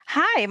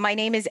Hi, my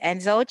name is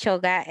Enzo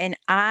Ochoga, and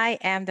I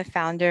am the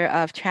founder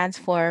of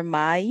Transform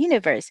My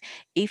Universe.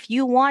 If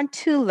you want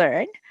to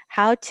learn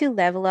how to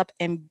level up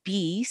and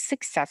be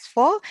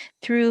successful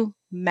through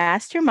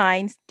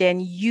masterminds,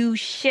 then you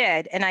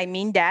should, and I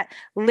mean that,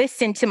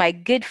 listen to my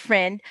good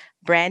friend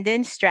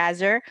Brandon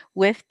Strasser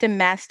with the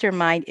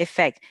Mastermind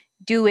Effect.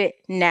 Do it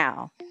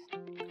now.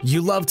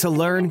 You love to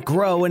learn,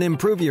 grow, and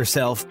improve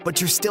yourself, but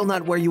you're still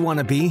not where you want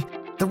to be?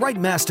 The right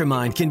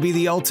mastermind can be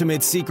the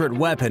ultimate secret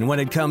weapon when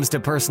it comes to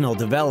personal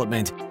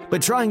development,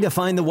 but trying to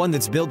find the one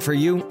that's built for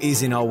you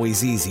isn't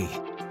always easy.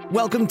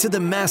 Welcome to the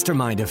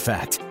Mastermind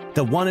Effect,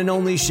 the one and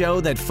only show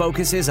that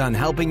focuses on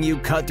helping you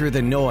cut through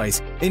the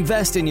noise,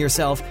 invest in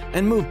yourself,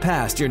 and move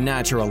past your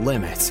natural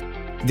limits.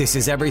 This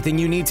is everything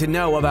you need to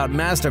know about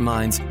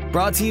masterminds,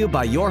 brought to you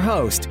by your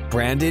host,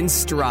 Brandon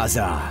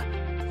Straza.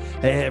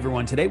 Hey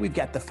everyone, today we've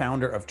got the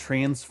founder of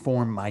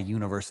Transform My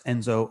Universe,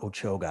 Enzo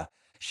Ochoga.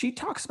 She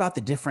talks about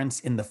the difference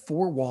in the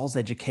four walls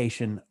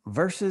education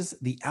versus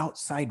the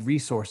outside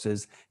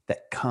resources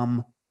that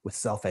come with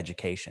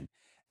self-education.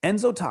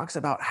 Enzo talks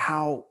about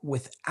how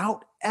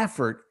without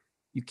effort,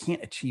 you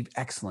can't achieve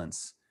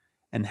excellence,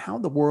 and how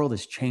the world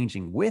is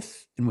changing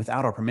with and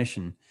without our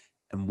permission,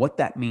 and what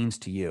that means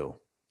to you.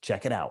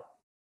 Check it out.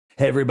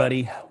 Hey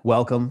everybody,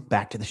 welcome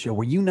back to the show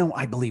where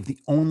I believe the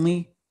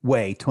only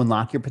way to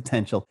unlock your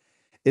potential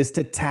is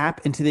to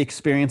tap into the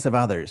experience of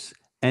others.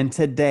 And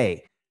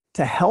today,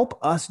 to help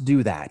us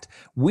do that,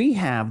 we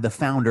have the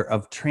founder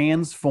of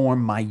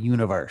Transform My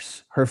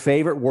Universe. Her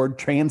favorite word,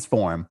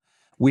 transform.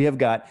 We have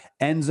got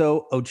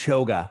Enzo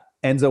Ochoga.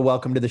 Enzo,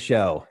 welcome to the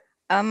show.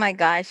 Oh my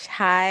gosh.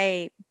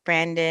 Hi,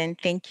 Brandon.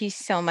 Thank you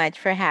so much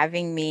for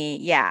having me.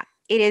 Yeah,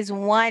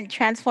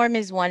 transform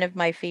is one of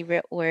my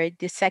favorite words.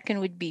 The second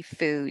would be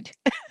food.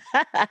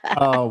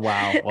 Oh,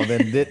 wow. Well,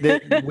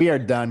 then we are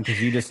done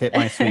because you just hit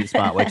my sweet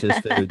spot, which is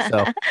food.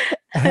 So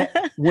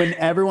when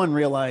everyone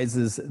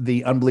realizes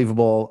the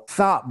unbelievable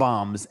thought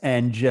bombs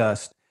and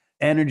just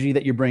energy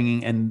that you're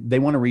bringing and they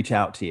want to reach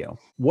out to you,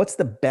 what's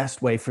the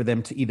best way for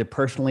them to either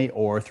personally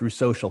or through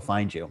social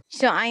find you?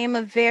 So I am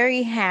a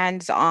very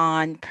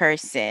hands-on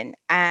person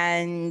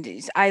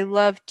and I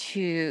love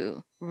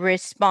to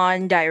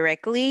respond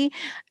directly.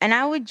 And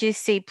I would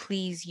just say,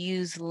 please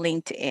use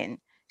LinkedIn.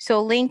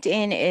 So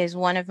LinkedIn is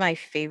one of my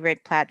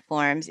favorite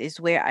platforms, is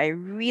where I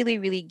really,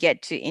 really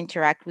get to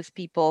interact with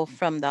people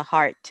from the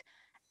heart.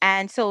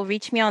 And so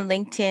reach me on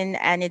LinkedIn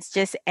and it's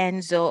just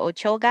Enzo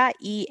Ochoga,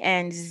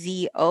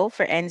 Enzo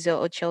for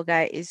Enzo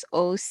Ochoga is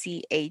Ochoga.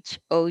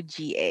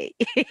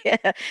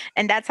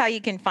 And that's how you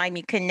can find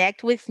me.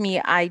 Connect with me.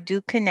 I do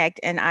connect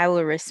and I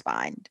will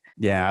respond.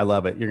 Yeah, I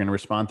love it. You're going to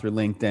respond through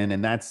LinkedIn,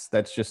 and that's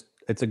just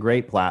it's a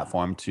great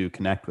platform to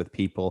connect with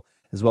people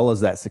as well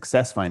as that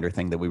success finder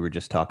thing that we were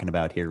just talking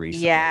about here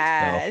recently. So,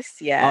 Yes,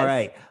 all yes.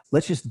 right,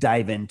 let's just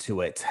dive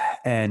into it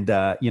and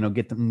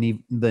get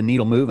the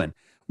needle moving.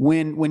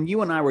 When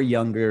you and I were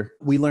younger,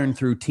 we learned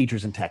through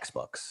teachers and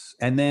textbooks,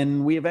 and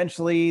then we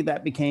eventually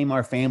that became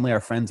our family, our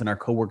friends, and our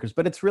coworkers.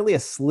 But it's really a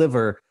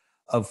sliver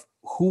of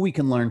who we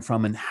can learn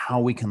from and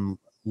how we can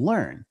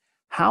learn.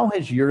 How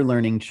has your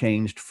learning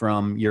changed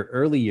from your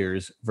early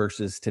years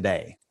versus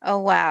today? Oh,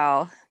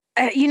 wow.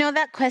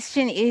 That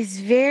question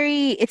is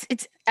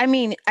I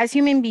mean, as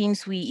human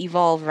beings, we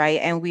evolve, right?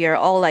 And we are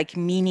all like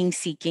meaning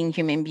seeking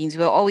human beings.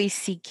 We're always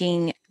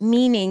seeking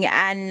meaning.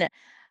 And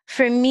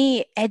for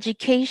me,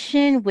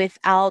 education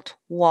without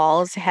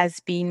walls has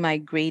been my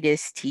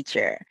greatest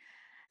teacher.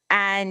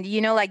 And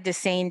like the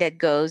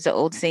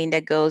old saying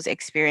that goes,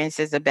 experience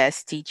is the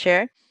best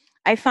teacher.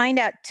 I find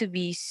that to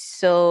be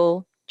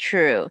so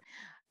true.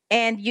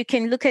 And you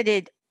can look at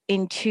it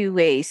in two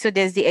ways. So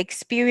there's the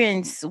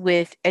experience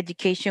with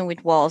education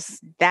with walls,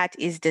 that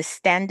is the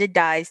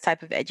standardized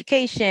type of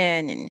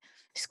education and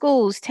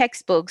schools,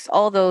 textbooks,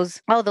 all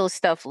those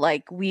stuff,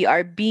 like we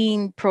are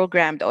being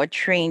programmed or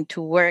trained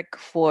to work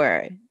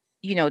for,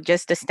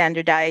 just the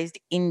standardized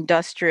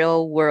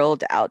industrial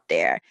world out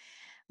there.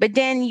 But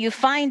then you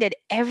find that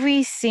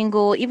every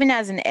single, even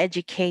as an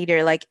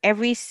educator, like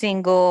every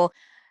single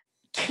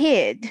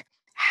kid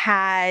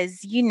has,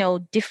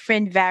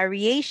 different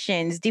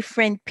variations,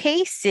 different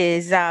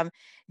paces,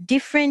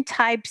 different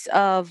types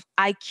of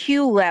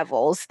IQ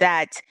levels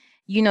that,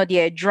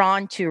 they're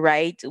drawn to,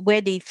 right?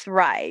 Where they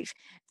thrive.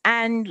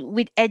 And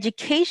with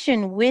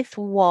education with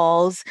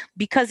walls,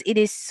 because it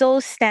is so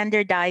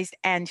standardized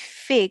and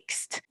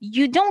fixed,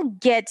 you don't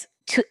get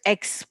to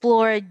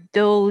explore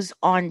those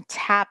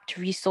untapped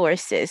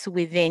resources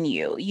within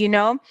you.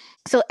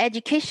 So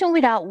education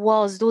without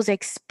walls, those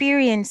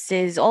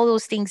experiences, all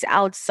those things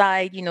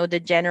outside, the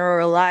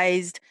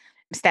generalized,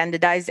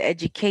 standardized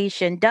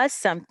education does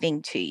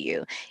something to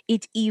you.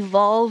 It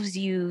evolves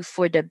you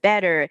for the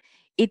better.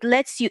 It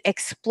lets you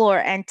explore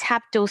and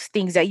tap those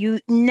things that you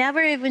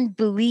never even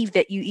believed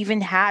that you even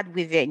had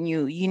within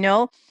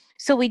you.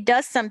 So it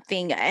does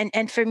something.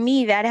 And for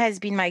me, that has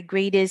been my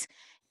greatest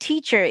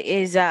teacher,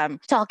 is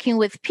talking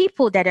with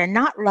people that are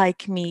not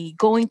like me,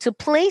 going to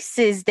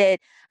places that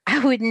I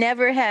would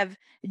never have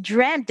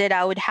dreamt that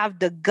I would have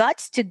the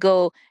guts to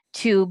go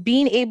to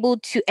being able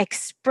to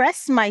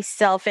express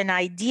myself and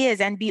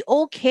ideas and be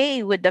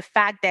okay with the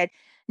fact that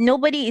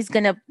nobody is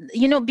going to,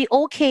 be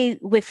okay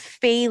with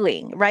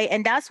failing, right?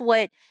 And that's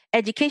what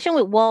education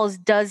with walls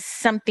does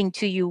something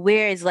to you,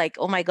 where it's like,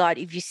 oh my God,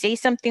 if you say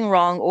something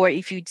wrong, or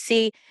if you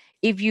say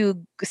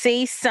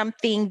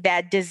something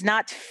that does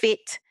not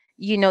fit,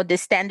 the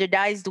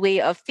standardized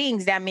way of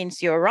things, that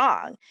means you're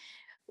wrong.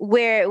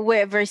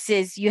 Where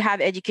versus you have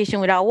education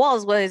without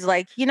walls, where it's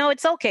like,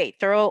 it's okay,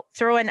 throw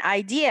an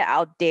idea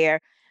out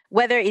there,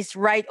 whether it's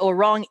right or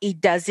wrong, it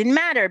doesn't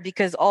matter,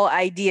 because all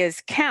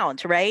ideas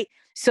count, right?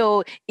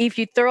 So if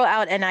you throw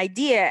out an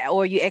idea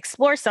or you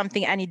explore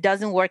something and it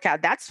doesn't work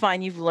out, that's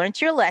fine, you've learned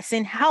your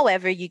lesson.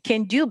 However, you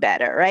can do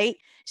better, right?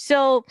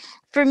 So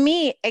for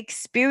me,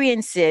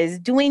 experiences,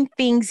 doing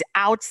things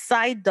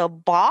outside the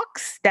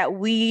box that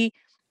we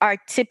are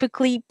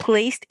typically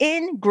placed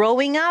in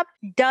growing up,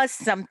 does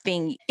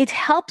something. It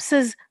helps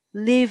us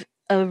live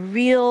a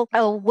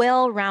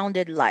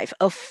well-rounded life,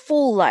 a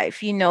full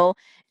life.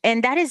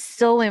 And that is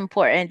so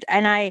important.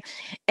 And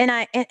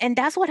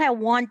that's what I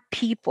want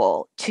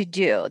people to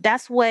do.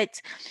 That's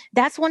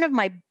one of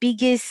my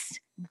biggest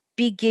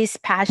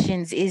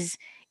passions, is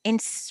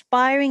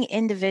inspiring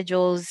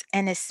individuals,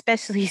 and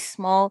especially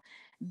small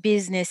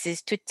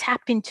businesses, to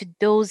tap into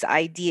those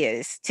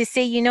ideas, to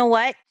say, you know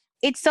what?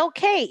 It's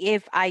okay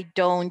if I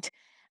don't.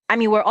 I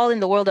mean, we're all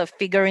in the world of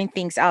figuring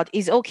things out.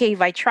 It's okay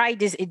if I try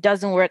this, it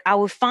doesn't work. I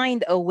will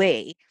find a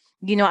way.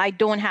 I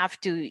don't have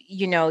to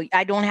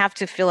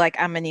feel like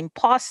I'm an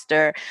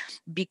imposter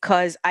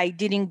because I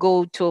didn't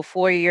go to a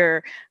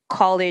 4-year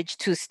college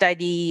to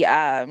study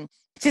a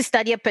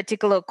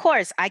particular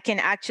course. I can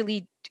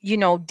actually,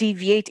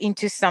 deviate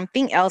into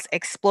something else,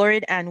 explore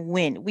it, and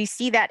win. We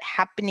see that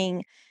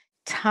happening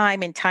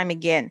time and time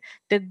again.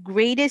 The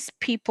greatest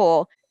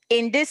people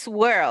in this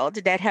world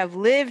that have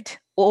lived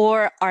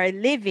or are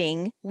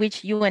living,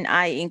 which you and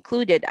I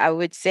included, I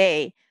would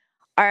say,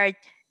 are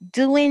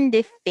doing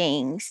the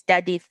things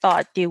that they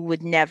thought they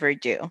would never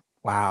do.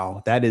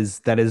 Wow, that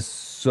is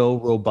so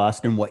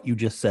robust in what you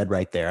just said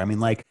right there. I mean,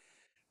 like,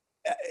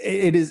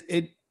 it is.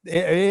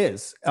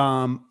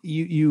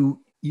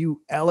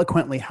 You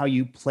eloquently, how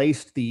you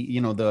placed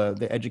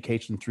the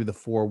education through the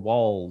four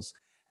walls,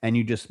 and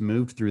you just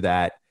moved through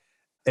that.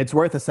 It's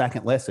worth a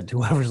second listen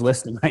to whoever's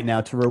listening right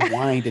now, to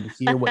rewind and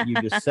hear what you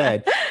just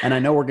said. And I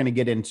know we're going to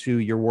get into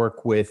your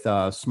work with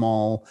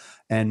small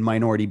and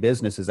minority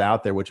businesses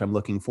out there, which I'm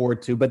looking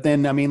forward to. But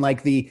then, I mean,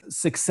 like, the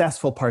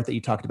successful part that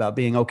you talked about,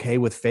 being okay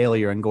with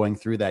failure and going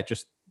through that,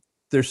 just,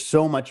 there's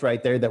so much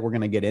right there that we're going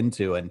to get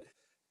into. And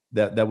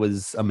that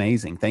was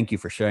amazing. Thank you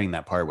for sharing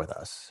that part with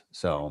us.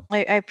 So I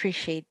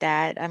appreciate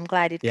that. I'm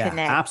glad it yeah,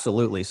 connects.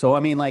 absolutely. So, I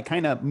mean, like,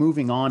 kind of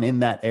moving on in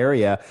that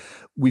area,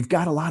 we've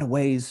got a lot of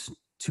ways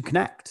to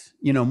connect,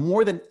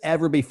 more than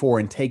ever before,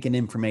 and take in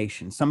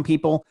information. Some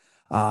people,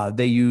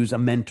 they use a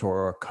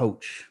mentor or a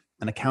coach,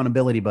 an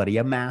accountability buddy,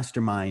 a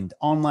mastermind,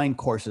 online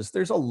courses.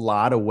 There's a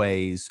lot of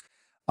ways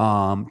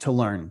to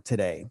learn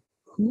today.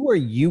 Who are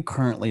you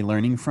currently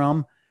learning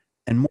from?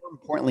 And more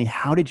importantly,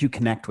 how did you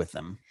connect with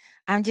them?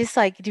 I'm just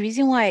like, the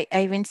reason why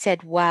I even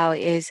said wow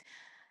is,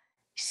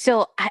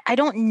 so I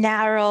don't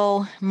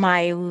narrow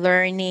my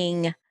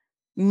learning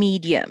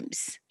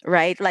mediums,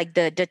 right? Like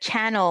the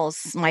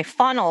channels, my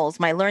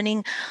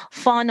learning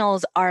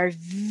funnels are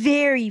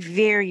very,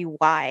 very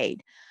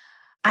wide.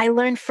 I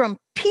learn from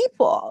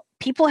people.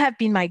 People have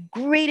been my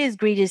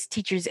greatest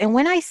teachers. And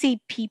when I say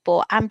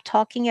people, I'm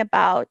talking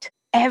about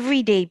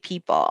everyday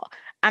people.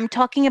 I'm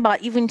talking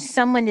about even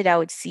someone that I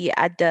would see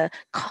at the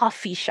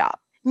coffee shop.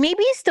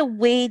 Maybe it's the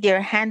way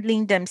they're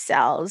handling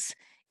themselves.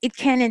 It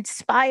can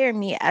inspire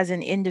me as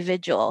an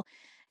individual.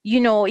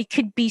 It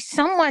could be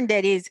someone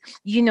that is,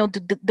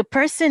 the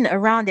person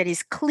around that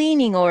is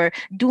cleaning or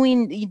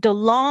doing the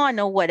lawn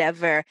or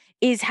whatever,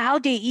 is how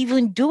they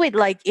even do it.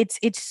 Like,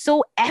 it's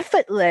so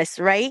effortless,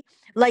 right?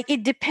 Like,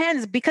 it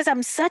depends, because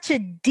I'm such a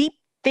deep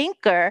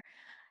thinker.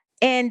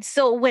 And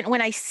so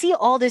when I see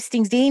all these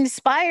things, they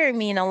inspire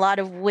me in a lot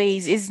of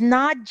ways. It's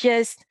not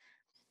just,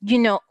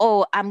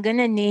 oh, I'm going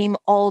to name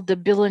all the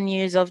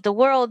billionaires of the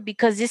world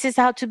because this is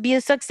how to be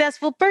a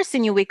successful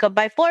person. You wake up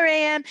by 4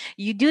 a.m.,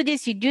 you do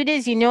this,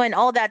 and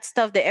all that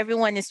stuff that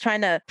everyone is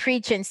trying to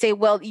preach and say,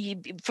 well,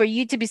 for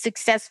you to be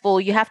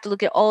successful, you have to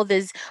look at all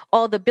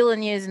the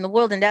billionaires in the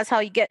world, and that's how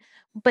you get.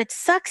 But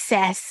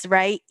success,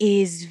 right,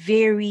 is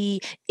very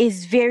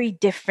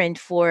different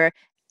for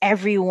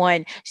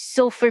everyone.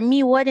 So for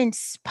me, what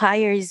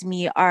inspires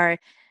me are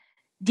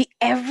the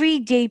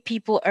everyday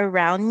people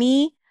around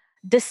me,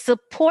 the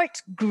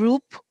support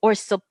group or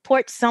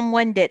support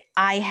someone that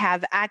I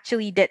have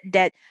actually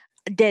that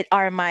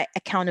are my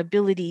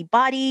accountability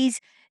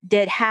bodies,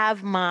 that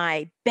have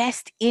my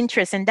best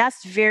interest. And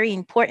that's very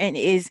important,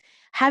 is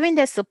having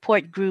that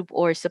support group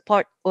or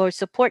support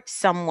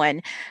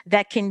someone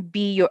that can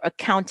be your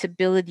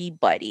accountability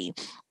buddy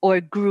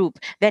or group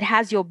that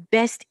has your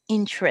best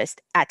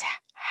interest at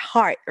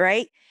heart,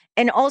 right?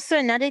 And also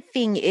another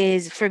thing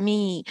is, for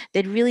me,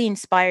 that really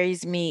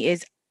inspires me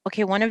is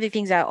Okay, one of the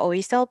things I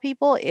always tell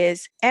people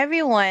is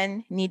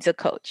everyone needs a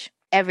coach.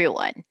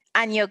 Everyone.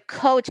 And your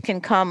coach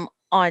can come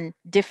on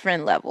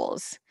different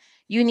levels.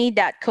 You need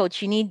that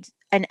coach. You need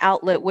an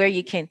outlet where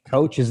you can.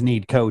 Coaches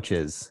need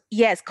coaches.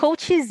 Yes,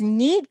 coaches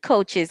need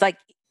coaches. Like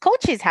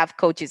coaches have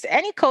coaches.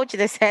 Any coach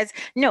that says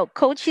no,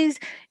 coaches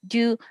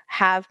do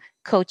have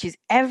coaches.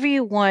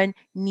 Everyone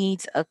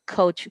needs a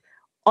coach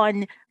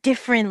on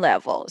different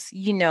levels.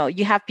 You know,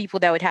 you have people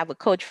that would have a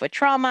coach for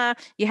trauma,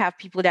 you have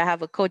people that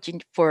have a coach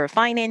for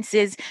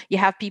finances, you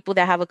have people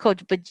that have a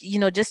coach, but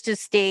just to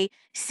stay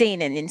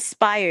sane and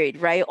inspired,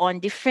 right? On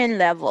different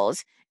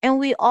levels. And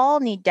we all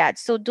need that.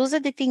 So those are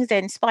the things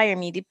that inspire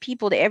me, the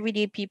people, the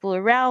everyday people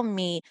around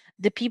me,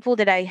 the people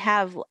that I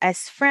have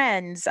as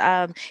friends,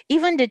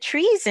 even the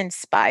trees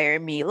inspire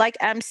me. Like,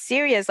 I'm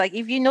serious. Like,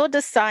 if you know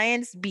the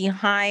science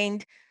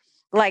behind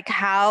like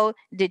how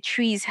the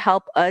trees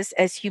help us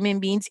as human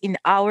beings in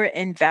our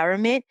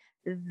environment,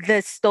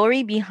 the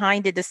story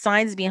behind it, the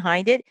science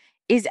behind it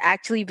is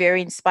actually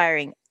very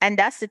inspiring. And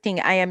that's the thing.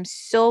 I am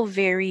so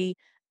very,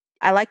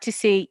 I like to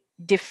say,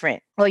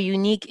 different or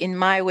unique in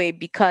my way,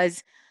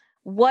 because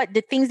what the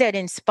things that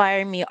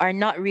inspire me are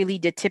not really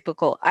the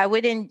typical. I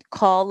wouldn't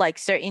call like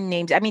certain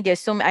names. I mean,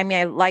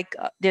 I like,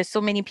 there's so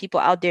many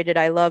people out there that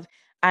I love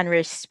and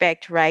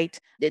respect, right?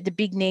 The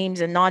big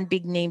names and non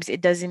big names, it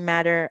doesn't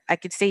matter. I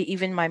could say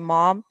even my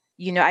mom,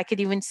 I could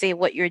even say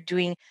what you're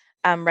doing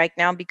right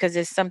now, because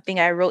there's something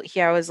I wrote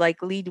here. I was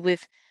like, lead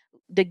with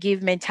the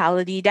give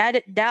mentality.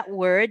 That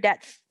word,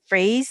 that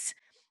phrase,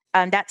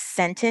 that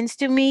sentence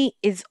to me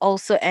is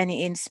also an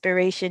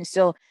inspiration.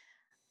 So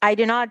I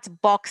do not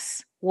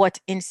box what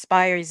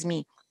inspires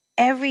me.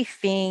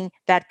 Everything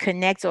that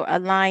connects or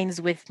aligns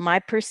with my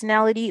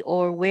personality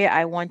or where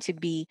I want to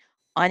be,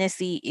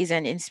 honestly, is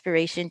an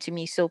inspiration to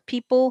me. So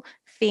people,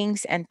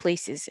 things, and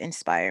places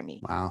inspire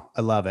me. Wow.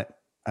 I love it.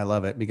 I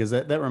love it because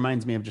that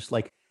reminds me of just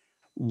like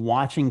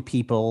watching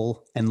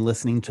people and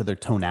listening to their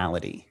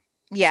tonality,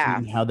 Yeah.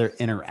 seeing how they're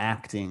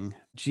interacting.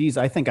 Geez,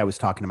 I think I was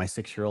talking to my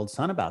 6-year-old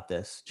son about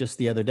this just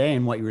the other day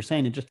and what you were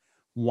saying, and just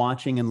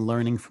watching and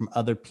learning from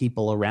other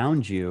people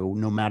around you,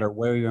 no matter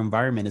where your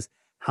environment is,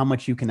 how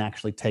much you can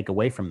actually take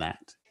away from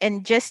that.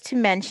 And just to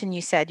mention,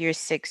 you said you're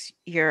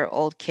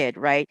 6-year-old kid,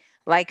 right?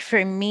 Like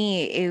for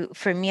me,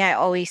 I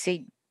always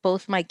say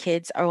both my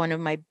kids are one of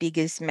my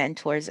biggest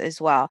mentors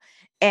as well.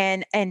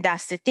 And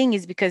that's the thing,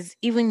 is because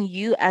even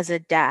you as a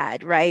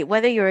dad, right?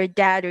 Whether you're a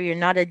dad or you're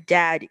not a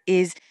dad,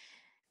 is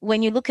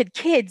when you look at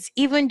kids,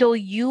 even though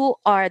you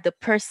are the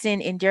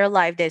person in their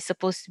life that's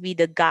supposed to be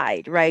the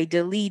guide, right?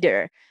 The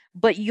leader,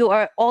 but you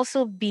are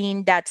also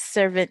being that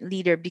servant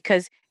leader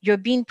because you're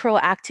being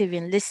proactive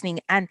in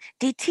listening, and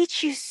they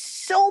teach you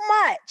so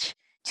much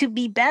to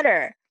be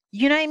better.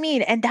 You know what I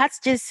mean? And that's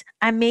just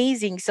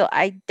amazing. So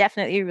I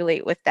definitely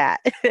relate with that.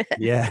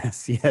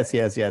 Yes, yes,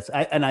 yes, yes.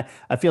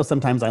 I feel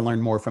sometimes I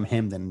learn more from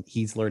him than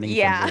he's learning from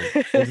Yeah.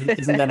 me.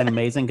 Isn't that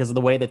amazing? Because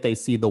the way that they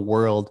see the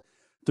world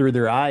through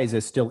their eyes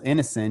is still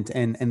innocent,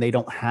 and they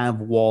don't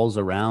have walls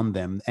around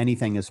them.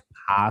 Anything is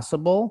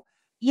possible.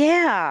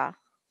 Yeah.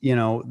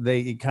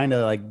 They kind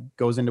of like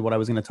goes into what I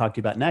was going to talk to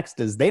you about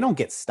next is they don't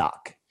get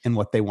stuck in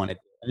what they want to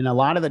do. And a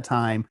lot of the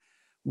time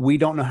we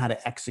don't know how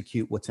to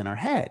execute what's in our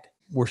head.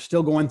 We're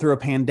still going through a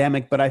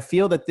pandemic, but I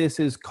feel that this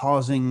is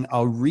causing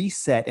a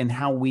reset in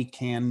how we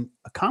can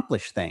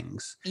accomplish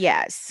things.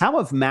 Yes. How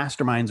have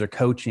masterminds or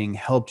coaching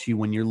helped you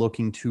when you're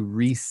looking to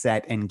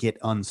reset and get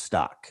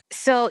unstuck?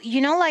 So,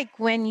 like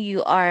when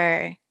you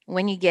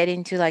get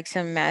into like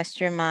some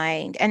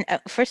mastermind, and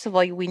first of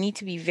all, we need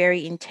to be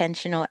very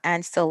intentional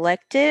and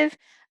selective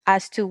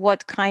as to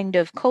what kind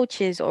of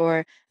coaches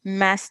or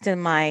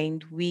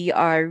mastermind we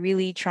are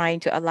really trying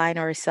to align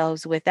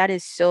ourselves with. That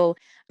is so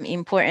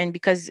important,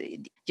 because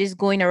just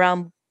going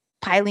around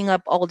piling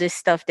up all this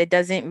stuff that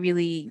doesn't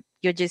really,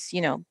 you're just,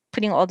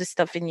 putting all this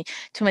stuff in,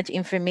 too much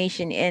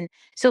information in.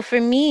 So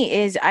for me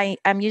is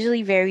I'm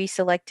usually very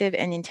selective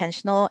and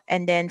intentional.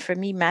 And then for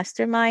me,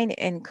 mastermind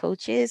and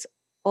coaches,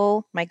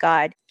 oh my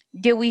God.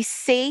 Do we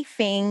say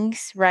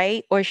things,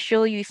 right? Or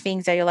show you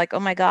things that you're like, oh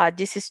my God,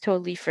 this is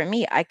totally for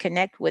me. I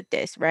connect with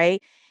this, right?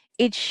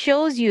 It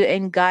shows you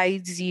and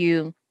guides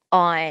you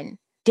on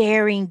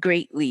daring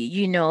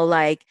greatly,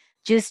 like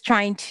just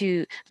trying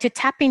to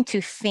tap into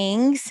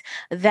things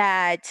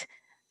that,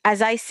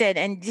 as I said,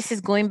 and this is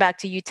going back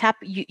to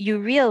you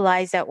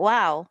realize that,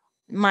 wow,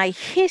 my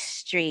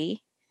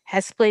history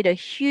has played a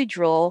huge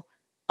role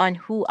on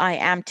who I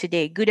am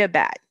today, good or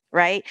bad,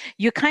 right?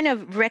 You kind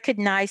of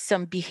recognize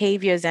some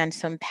behaviors and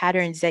some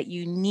patterns that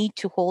you need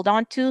to hold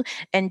on to,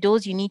 and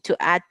those you need to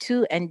add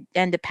to, and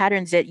the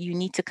patterns that you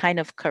need to kind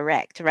of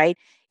correct, right?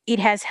 It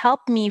has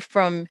helped me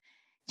from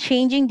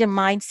changing the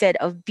mindset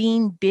of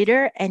being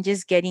bitter and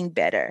just getting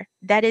better.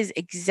 That is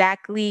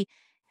exactly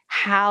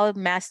how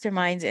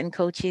masterminds and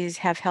coaches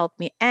have helped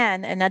me.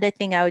 And another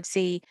thing I would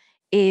say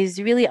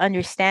is really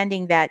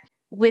understanding that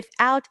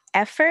without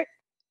effort,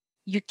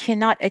 you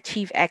cannot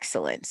achieve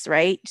excellence,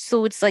 right?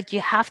 So it's like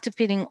you have to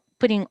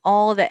putting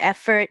all the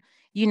effort,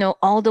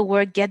 all the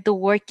work, get the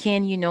work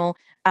in,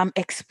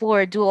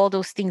 explore, do all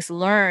those things,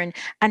 learn.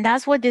 And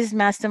that's what these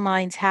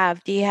masterminds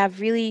have. They have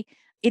really,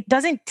 it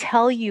doesn't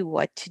tell you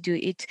what to do.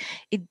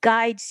 It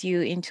guides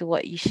you into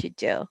what you should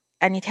do.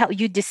 And it help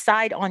you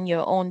decide on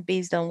your own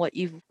based on what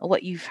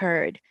you've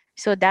heard.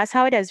 So that's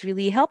how it has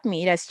really helped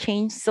me. It has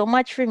changed so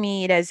much for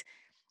me. It has,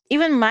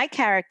 even my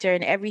character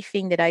and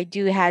everything that I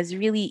do has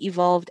really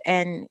evolved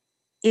and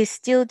is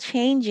still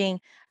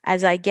changing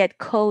as I get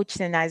coached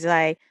and as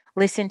I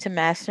listen to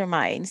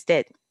masterminds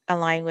that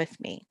align with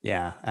me.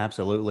 Yeah,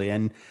 absolutely.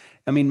 And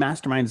I mean,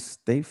 masterminds,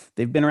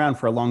 they've been around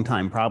for a long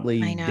time,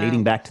 probably I dating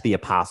know. back to the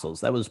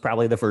apostles. That was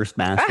probably the first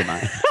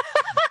mastermind.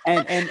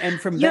 And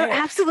from You're there,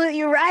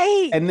 absolutely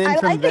right. and then I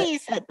from like that that, you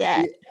said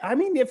that. I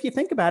mean, if you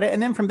think about it,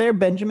 and then from there,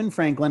 Benjamin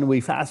Franklin, we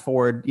fast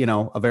forward,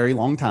 a very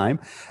long time,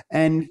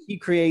 and he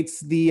creates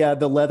the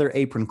Leather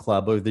Apron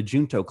Club or the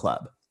Junto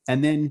Club.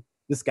 And then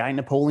this guy,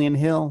 Napoleon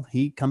Hill,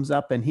 he comes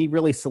up and he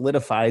really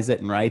solidifies it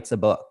and writes a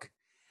book.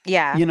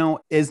 Yeah.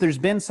 As there's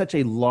been such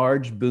a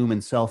large boom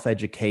in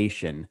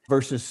self-education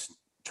versus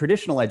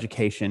traditional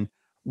education,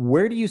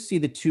 where do you see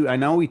the two? I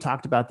know we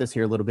talked about this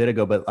here a little bit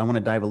ago, but I want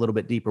to dive a little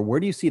bit deeper.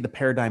 Where do you see the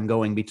paradigm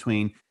going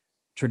between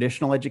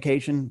traditional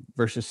education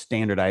versus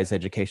standardized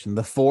education,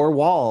 the four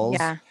walls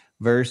Yeah.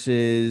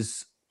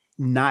 versus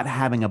not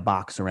having a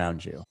box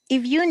around you?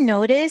 If you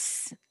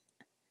notice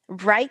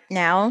right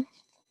now,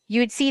 you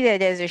would see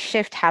that there's a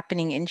shift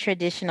happening in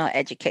traditional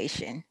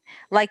education.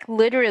 Like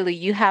literally,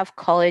 you have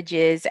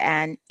colleges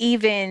and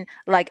even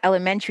like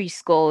elementary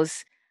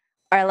schools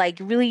are like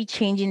really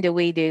changing the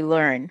way they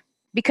learn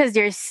because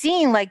they're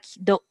seeing like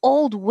the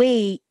old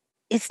way,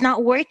 it's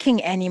not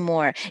working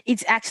anymore.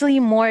 It's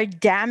actually more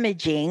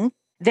damaging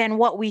than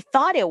what we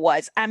thought it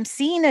was. I'm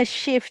seeing a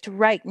shift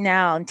right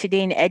now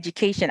today in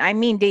education. I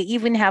mean, they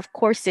even have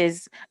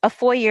courses, a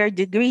 4-year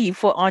degree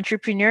for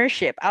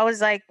entrepreneurship. I was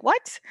like,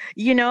 what?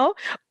 You know,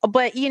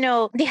 but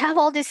they have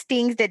all these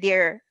things that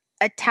they're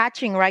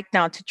attaching right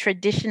now to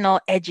traditional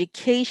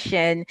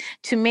education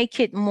to make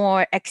it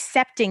more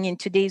accepting in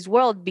today's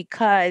world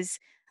because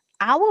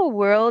our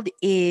world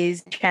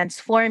is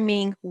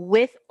transforming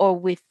with or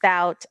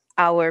without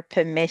our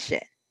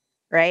permission,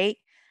 right?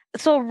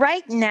 So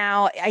right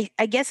now,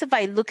 I guess if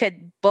I look at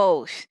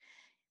both,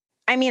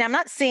 I mean, I'm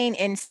not saying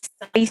in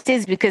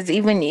places because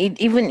even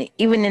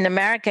in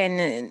America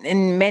and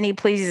in many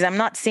places, I'm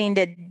not saying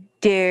that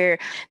there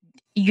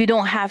you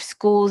don't have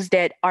schools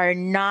that are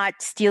not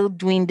still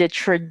doing the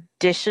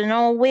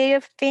traditional way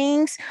of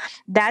things.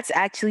 That's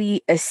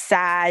actually a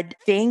sad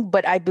thing,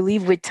 but I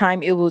believe with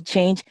time it will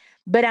change.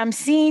 But I'm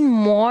seeing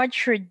more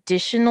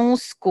traditional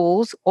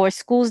schools or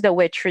schools that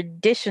were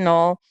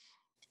traditional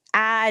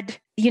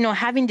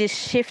having these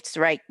shifts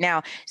right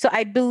now. So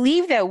I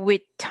believe that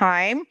with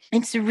time,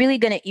 it's really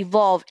going to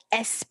evolve,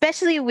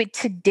 especially with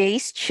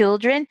today's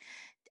children.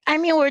 I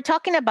mean, we're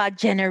talking about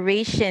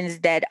generations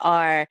that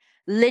are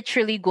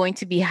literally going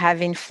to be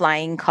having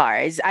flying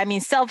cars. I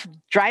mean,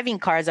 self-driving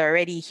cars are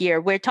already here.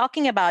 We're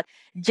talking about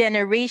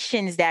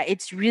generations that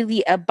it's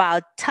really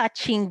about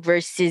touching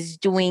versus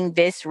doing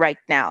this right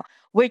now.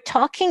 We're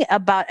talking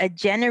about a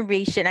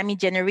generation, I mean,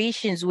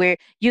 generations where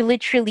you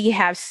literally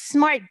have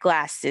smart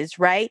glasses,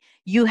 right?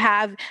 You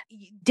have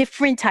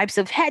different types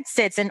of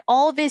headsets and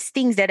all these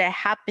things that are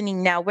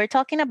happening now. We're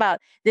talking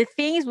about the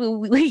things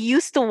we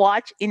used to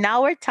watch in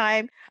our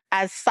time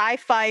as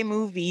sci-fi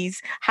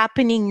movies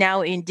happening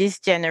now in this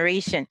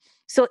generation.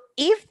 So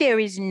if there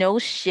is no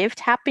shift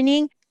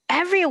happening,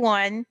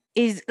 everyone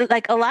is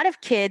like a lot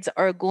of kids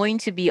are going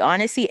to be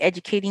honestly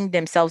educating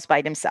themselves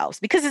by themselves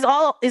because it's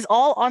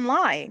all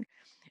online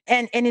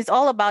and it's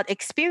all about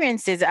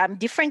experiences.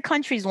 Different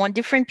countries want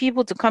different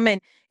people to come and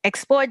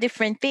explore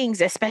different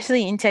things,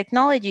 especially in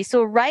technology.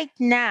 So right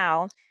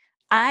now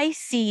I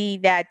see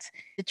that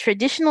the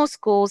traditional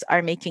schools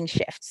are making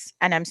shifts,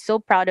 and I'm so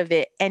proud of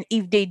it. And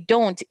if they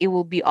don't, it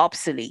will be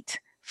obsolete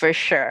for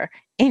sure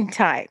in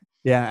time.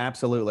 Yeah,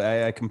 absolutely.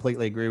 I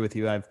completely agree with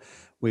you.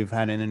 We've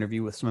had an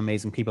interview with some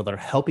amazing people that are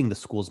helping the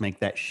schools make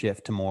that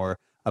shift to more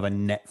of a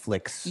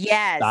Netflix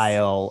Yes,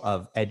 style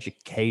of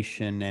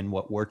education. And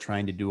what we're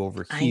trying to do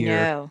over I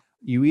here, know.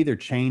 you either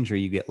change or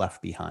you get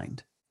left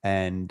behind.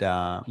 And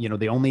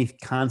the only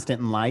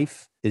constant in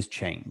life is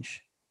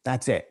change.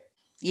 That's it.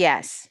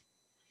 Yes.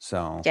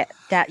 So Yeah,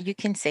 that you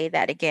can say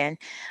that again.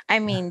 I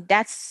mean,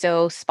 that's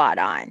so spot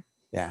on.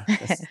 yeah,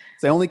 that's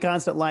it's the only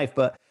constant life.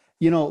 But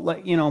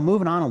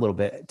moving on a little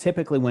bit.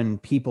 Typically, when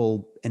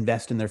people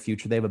invest in their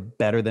future, they have a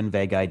better than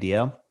vague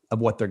idea of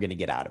what they're going to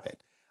get out of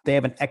it. They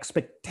have an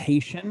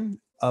expectation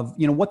of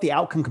what the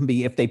outcome can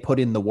be if they put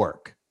in the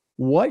work.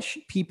 What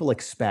should people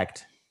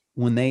expect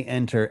when they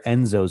enter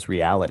Enzo's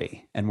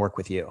reality and work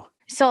with you?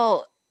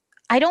 So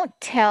I don't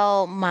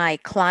tell my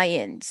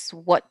clients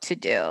what to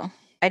do.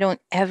 I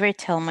don't ever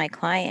tell my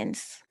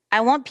clients.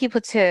 I want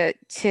people to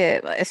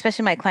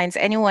especially my clients,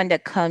 anyone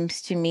that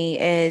comes to me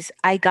is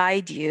I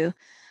guide you.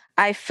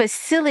 I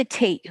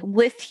facilitate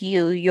with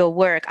you your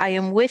work. I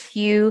am with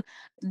you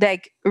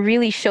like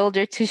really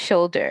shoulder to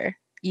shoulder,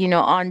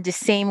 on the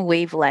same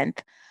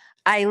wavelength.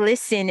 I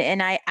listen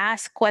and I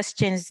ask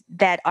questions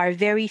that are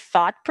very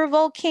thought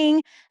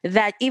provoking,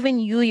 that even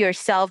you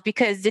yourself,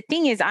 because the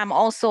thing is, I'm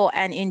also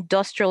an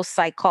industrial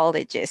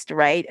psychologist,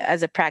 right?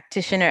 As a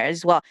practitioner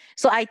as well.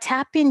 So I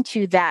tap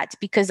into that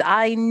because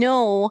I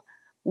know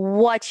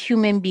what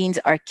human beings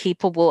are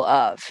capable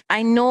of.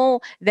 I know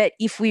that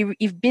if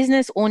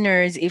business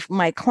owners, if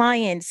my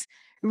clients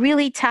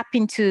really tap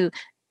into,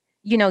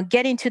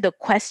 get into the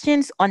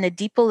questions on a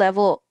deeper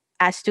level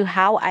as to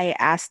how I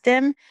ask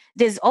them,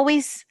 there's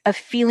always a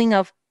feeling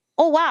of,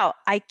 oh, wow,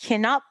 I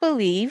cannot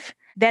believe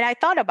that I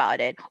thought about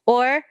it.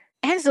 Or,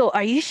 Enzo,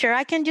 are you sure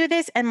I can do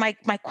this? And my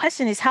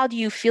question is, how do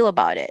you feel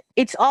about it?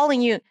 It's all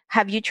in you.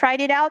 Have you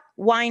tried it out?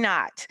 Why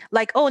not?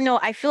 Like, oh no,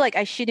 I feel like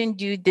I shouldn't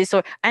do this.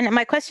 And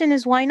my question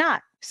is, why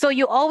not? So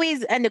you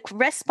always, and the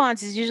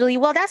response is usually,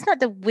 well, that's not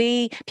the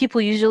way people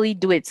usually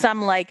do it. So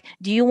I'm like,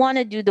 do you want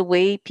to do the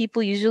way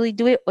people usually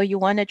do it, or you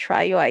want to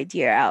try your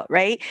idea out,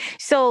 right?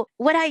 So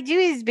what I do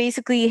is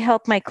basically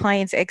help my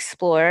clients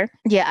explore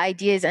their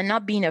ideas and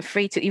not being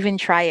afraid to even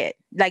try it.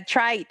 Like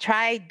try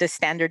the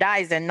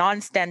standardized and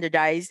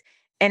non-standardized,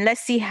 and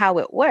let's see how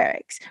it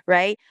works,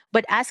 right?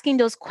 But asking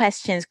those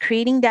questions,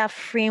 creating that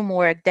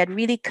framework that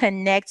really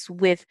connects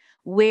with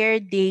where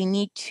they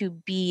need to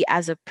be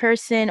as a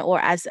person or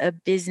as a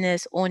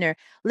business owner,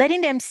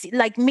 letting them see,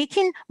 like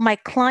making my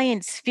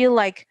clients feel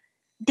like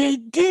they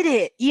did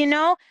it,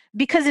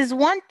 because it's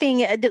one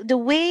thing, the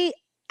way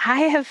I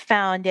have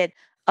found it,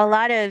 a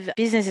lot of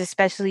business,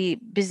 especially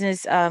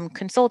business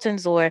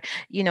consultants or,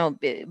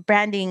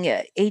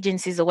 branding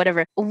agencies or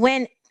whatever,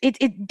 when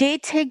they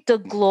take the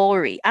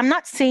glory. I'm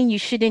not saying you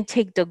shouldn't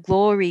take the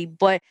glory,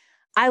 but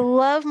I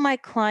love my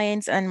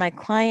clients, and my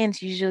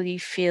clients usually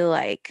feel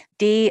like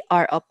they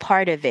are a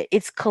part of it.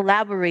 It's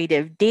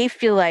collaborative. They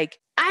feel like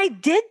I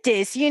did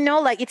this,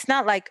 like it's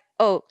not like,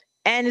 oh,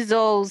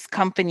 Enzo's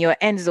company or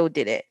Enzo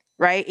did it,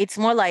 right? It's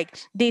more like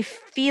they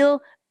feel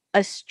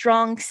a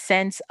strong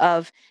sense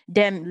of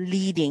them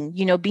leading,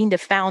 being the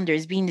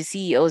founders, being the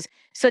CEOs.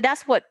 So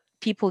that's what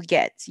people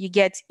get. You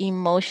get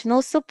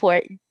emotional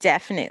support,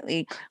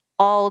 definitely,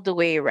 all the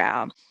way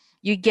around.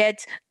 You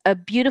get a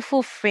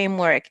beautiful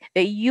framework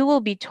that you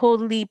will be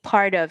totally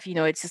part of.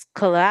 It's just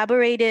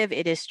collaborative,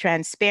 it is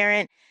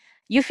transparent.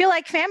 You feel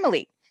like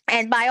family.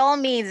 And by all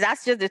means,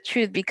 that's just the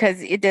truth,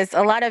 because there's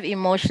a lot of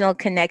emotional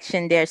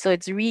connection there. So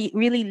it's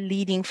really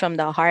leading from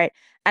the heart.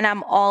 And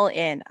I'm all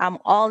in. I'm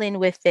all in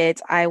with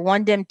it. I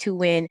want them to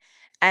win.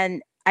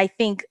 And I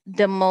think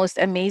the most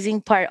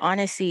amazing part,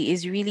 honestly,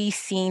 is really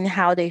seeing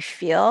how they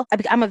feel.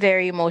 I'm a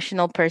very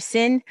emotional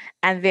person.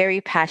 I'm very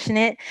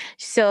passionate.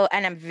 So,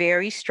 and I'm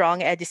very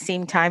strong at the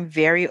same time,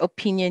 very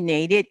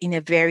opinionated in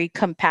a very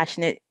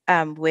compassionate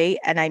way.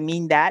 And I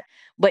mean that.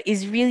 But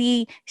it's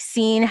really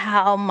seeing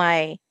how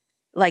my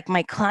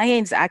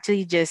clients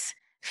actually just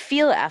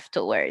feel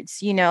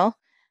afterwards,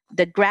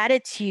 the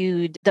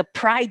gratitude, the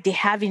pride they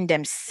have in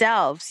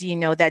themselves,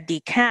 that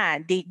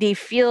they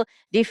feel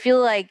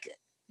like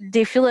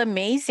they feel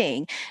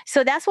amazing.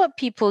 So that's what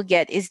people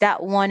get, is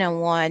that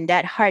one-on-one,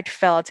 that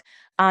heartfelt,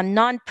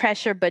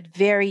 non-pressure, but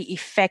very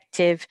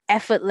effective,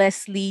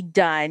 effortlessly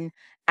done,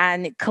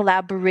 and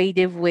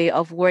collaborative way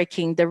of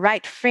working, the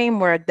right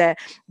framework that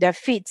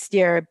fits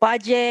their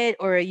budget,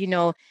 or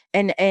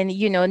and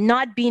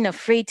not being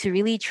afraid to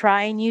really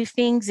try new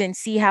things and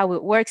see how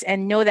it works,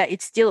 and know that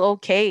it's still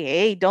okay.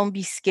 Hey, don't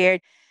be scared.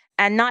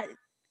 And not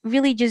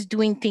really just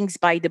doing things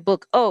by the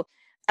book. Oh,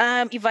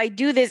 if I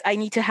do this, I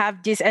need to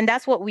have this. And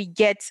that's what we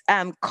get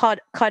caught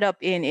up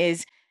in,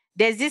 is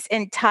there's this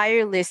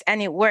entire list,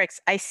 and it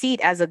works. I see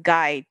it as a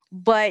guide,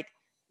 but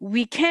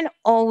we can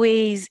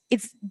always,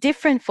 it's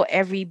different for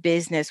every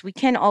business. We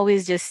can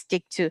always just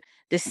stick to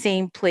the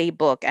same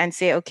playbook and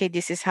say, okay,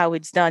 this is how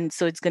it's done,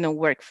 so it's going to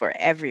work for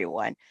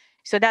everyone.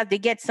 So that they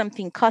get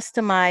something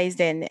customized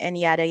and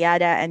yada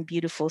yada and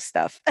beautiful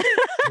stuff.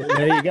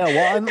 There you go.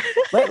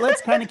 Well,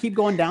 let's kind of keep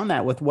going down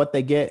that with what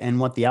they get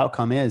and what the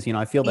outcome is.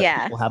 I feel that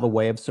Yeah. people have a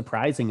way of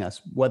surprising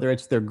us, whether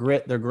it's their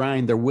grit, their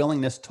grind, their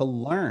willingness to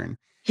learn.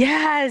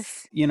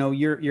 Yes.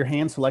 You're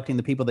hand selecting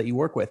the people that you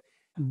work with.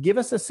 Give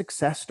us a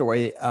success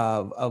story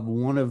of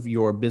one of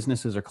your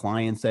businesses or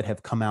clients that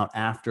have come out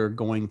after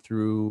going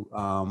through,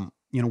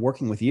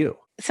 working with you.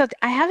 So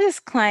I have this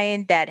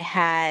client that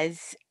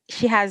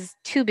she has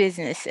two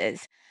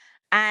businesses.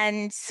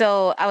 And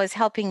so I was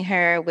helping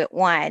her with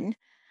one.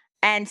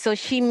 And so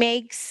she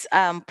makes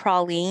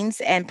pralines,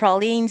 and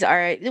pralines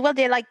are, well,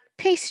 they're like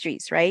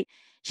pastries, right?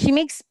 She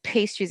makes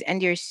pastries, and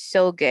they're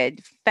so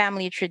good,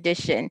 family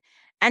tradition.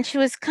 And she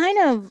was kind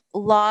of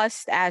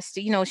lost as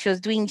to,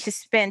 she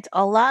spent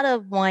a lot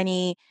of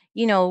money,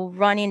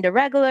 running the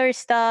regular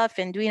stuff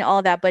and doing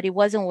all that, but it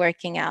wasn't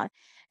working out.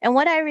 And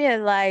what I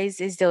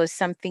realized is there was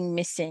something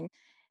missing.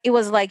 It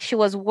was like she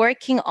was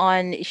working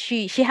on,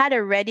 she had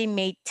a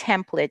ready-made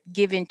template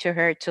given to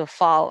her to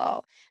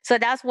follow. So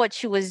that's what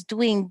she was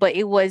doing, but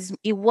it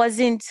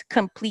wasn't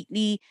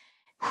completely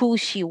who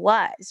she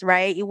was,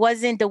 right? It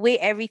wasn't the way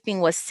everything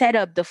was set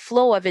up, the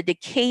flow of it, the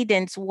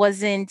cadence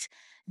wasn't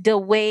the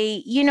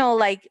way,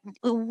 like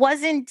it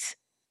wasn't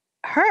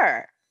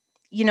her.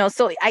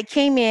 So I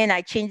came in,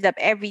 I changed up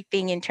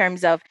everything in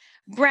terms of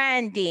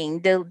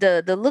branding,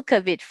 the look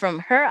of it from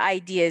her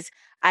ideas.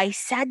 I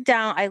sat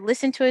down, I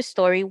listened to a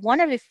story.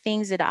 One of the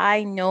things that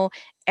I know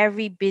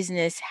every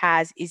business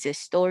has is a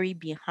story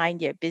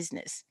behind your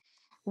business.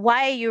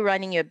 Why are you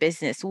running your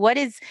business? What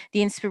is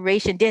the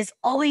inspiration? There's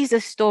always a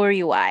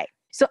story why.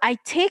 So I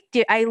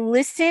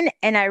listen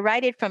and I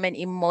write it from an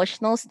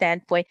emotional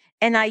standpoint,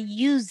 and I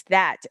use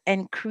that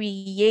and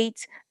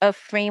create a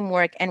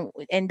framework and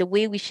the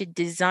way we should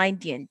design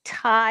the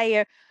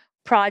entire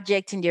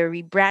project and their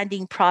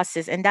rebranding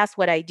process. And that's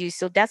what I do.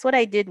 So that's what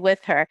I did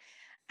with her.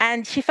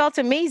 And she felt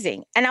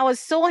amazing. And I was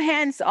so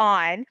hands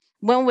on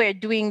when we're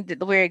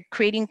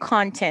creating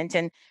content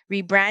and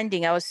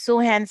rebranding. I was so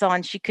hands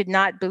on. She could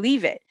not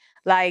believe it.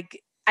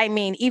 Like, I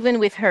mean, even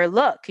with her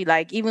look,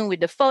 like even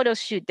with the photo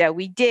shoot that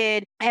we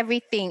did,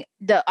 everything,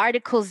 the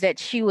articles that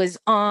she was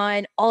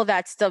on, all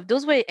that stuff,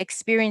 those were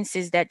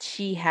experiences that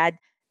she had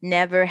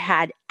never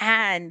had.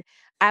 And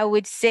I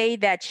would say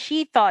that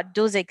she thought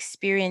those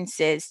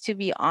experiences, to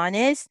be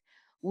honest,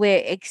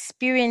 were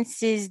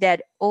experiences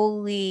that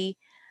only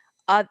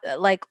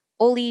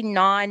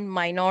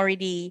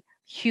non-minority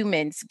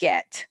humans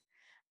get.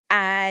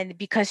 And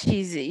because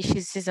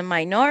she's a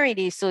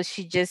minority, so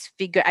she just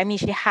figured, I mean,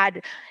 she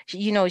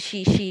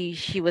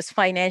was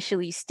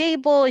financially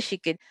stable, she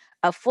could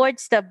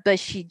afford stuff, but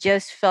she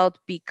just felt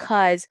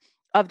because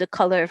of the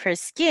color of her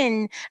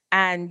skin,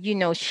 and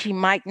she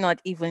might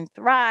not even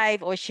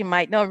thrive, or she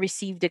might not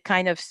receive the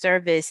kind of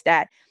service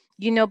that,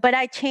 but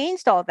I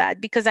changed all that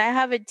because I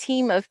have a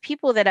team of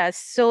people that are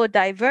so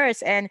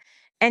diverse, and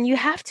you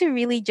have to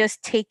really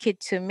just take it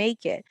to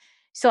make it.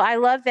 So I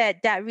love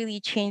that that really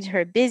changed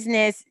her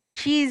business.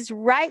 She's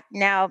right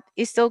now,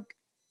 it's so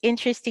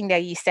interesting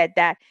that you said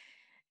that.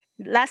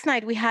 Last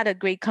night we had a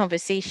great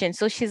conversation.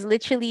 So she's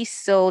literally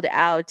sold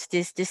out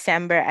this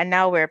December, and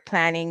now we're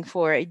planning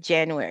for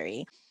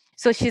January.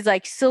 So she's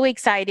like so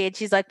excited.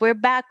 She's like, we're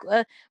back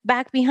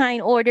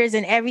behind orders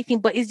and everything.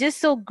 But it's just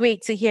so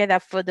great to hear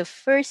that for the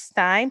first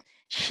time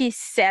she's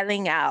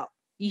selling out.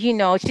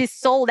 She's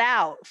sold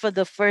out for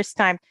the first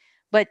time.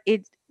 But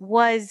it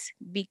was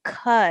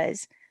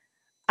because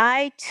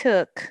I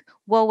took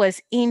what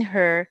was in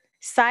her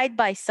side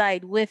by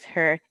side with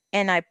her,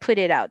 and I put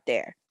it out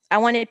there. I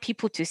wanted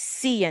people to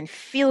see and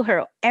feel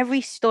her,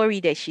 every story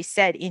that she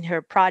said in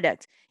her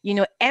product.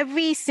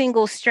 Every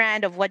single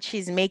strand of what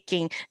she's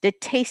making, the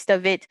taste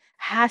of it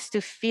has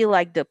to feel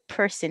like the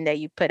person that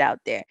you put out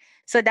there.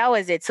 So that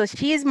was it. So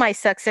she is my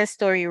success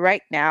story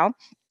right now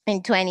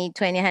in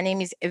 2020. Her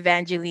name is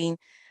Evangeline.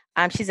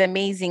 She's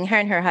amazing. Her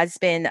and her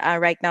husband,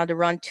 right now, they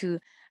run two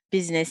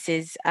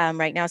businesses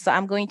right now. So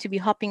I'm going to be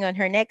hopping on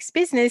her next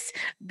business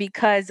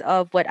because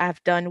of what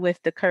I've done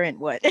with the current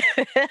one.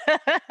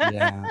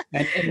 Yeah.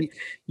 And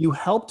you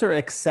helped her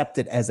accept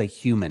it as a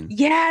human,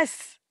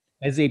 Yes.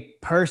 as a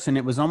person.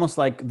 It was almost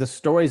like the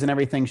stories and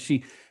everything.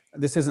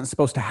 This isn't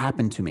supposed to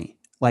happen to me.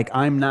 Like,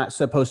 I'm not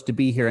supposed to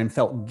be here, and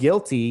felt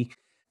guilty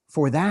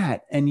for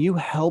that. And you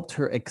helped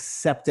her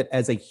accept it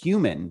as a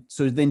human.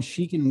 So then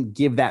she can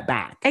give that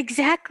back.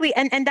 Exactly.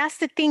 And that's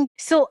the thing.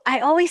 So I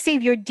always say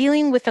if you're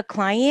dealing with a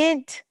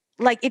client,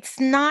 like it's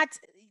not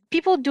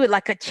people do it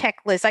like a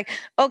checklist. Like,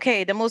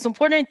 okay, the most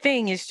important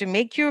thing is to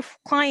make your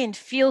client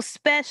feel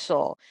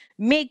special.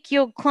 Make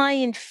your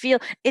client feel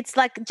it's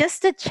like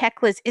just a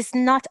checklist. It's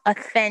not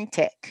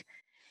authentic.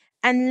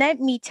 And let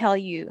me tell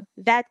you,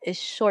 that is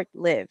short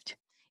lived.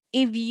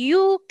 If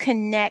you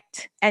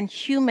connect and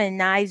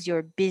humanize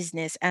your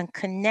business and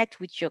connect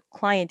with your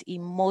client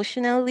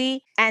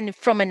emotionally and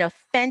from an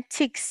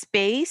authentic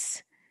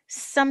space,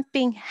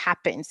 something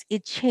happens.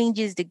 It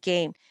changes the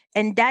game.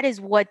 And that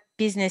is what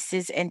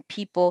businesses and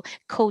people,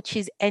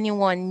 coaches,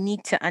 anyone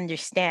need to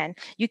understand.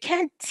 You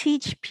can't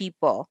teach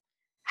people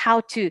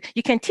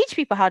you can teach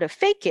people how to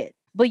fake it,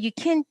 but you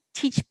can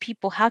teach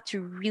people how to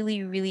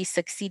really, really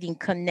succeed in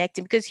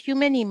connecting because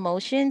human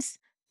emotions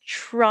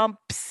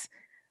trumps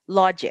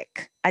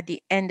logic at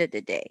the end of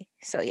the day.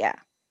 So yeah,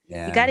 you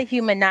got Yeah. to You're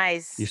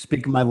humanize.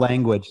 speaking my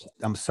language.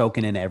 I'm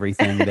soaking in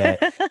everything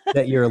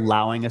that you're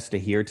allowing us to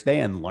hear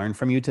today and learn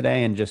from you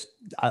today. And just,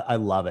 I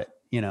love it,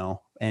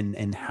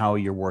 and how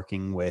you're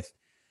working with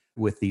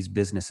these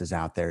businesses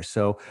out there.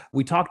 So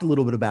we talked a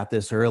little bit about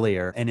this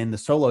earlier. And in the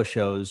solo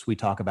shows, we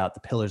talk about the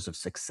pillars of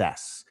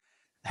success: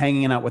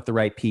 hanging out with the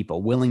right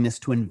people, willingness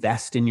to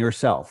invest in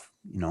yourself,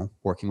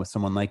 working with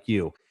someone like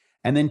you,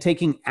 and then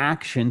taking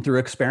action through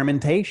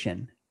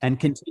experimentation and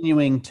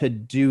continuing to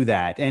do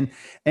that. And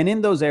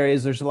in those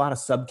areas, there's a lot of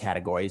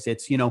subcategories.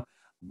 It's,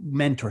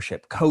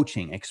 mentorship,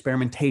 coaching,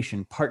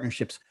 experimentation,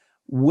 partnerships,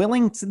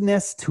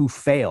 willingness to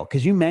fail.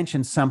 Because you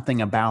mentioned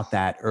something about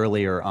that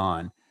earlier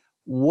on.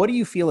 What do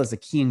you feel is a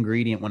key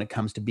ingredient when it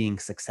comes to being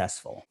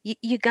successful?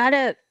 You got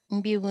to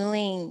be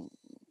willing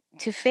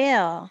to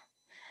fail,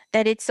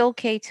 that it's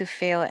okay to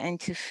fail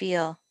and to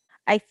feel.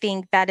 I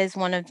think that is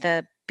one of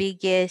the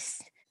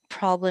biggest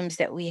problems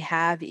that we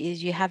have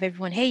is you have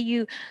everyone, hey,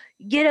 you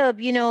get up,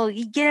 you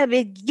get up,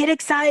 get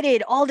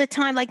excited all the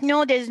time. Like,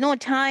 no, there's no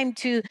time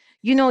to,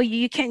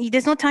 You can't,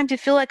 there's no time to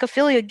feel like a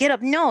failure. Get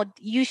up. No,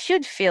 you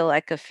should feel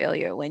like a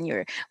failure when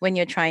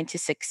you're trying to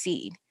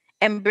succeed.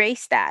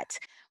 Embrace that.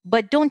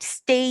 But don't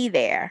stay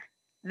there.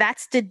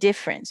 That's the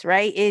difference,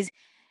 right? Is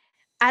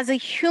as a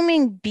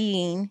human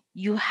being,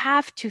 you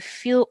have to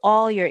feel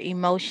all your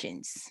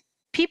emotions.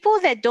 People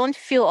that don't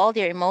feel all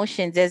their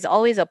emotions, there's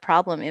always a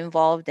problem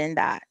involved in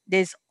that.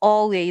 There's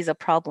always a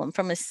problem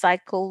from a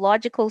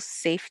psychological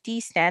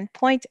safety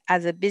standpoint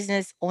as a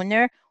business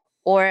owner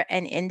or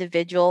an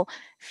individual.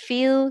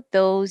 Feel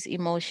those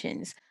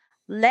emotions.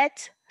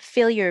 Let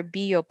failure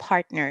be your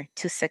partner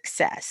to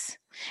success.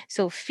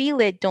 So feel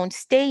it, don't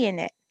stay in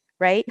it,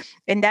 right?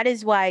 And that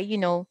is why,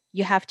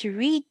 you have to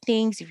read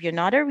things. If you're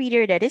not a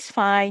reader, that is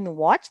fine.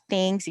 Watch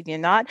things. If you're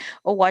not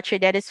a watcher,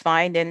 that is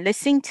fine. Then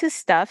listen to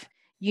stuff,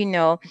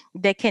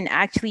 that can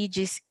actually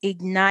just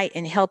ignite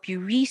and help you.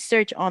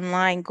 Research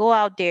online, go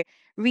out there,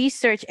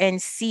 research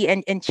and see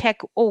and check,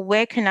 oh,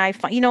 where can I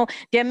find,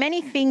 there are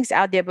many things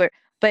out there,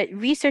 but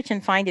research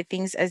and find the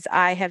things, as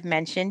I have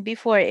mentioned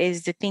before,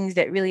 is the things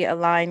that really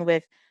align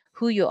with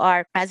who you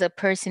are as a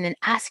person, and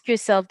ask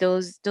yourself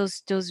those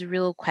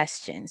real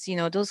questions,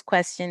 those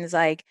questions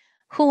like,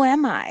 who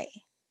am I?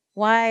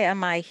 Why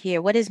am I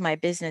here? What is my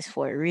business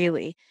for,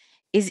 really?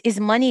 Is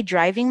money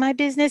driving my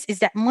business? Is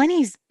that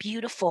money is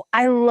beautiful.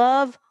 I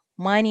love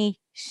money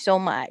so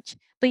much.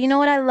 But you know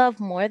what I love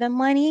more than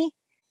money?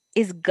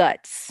 Is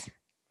guts.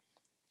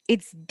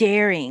 It's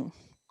daring,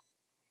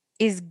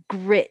 is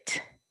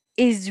grit,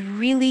 is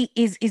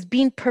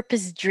being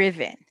purpose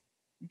driven.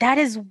 That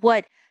is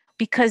what,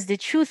 because the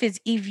truth is,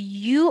 if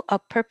you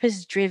are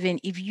purpose driven,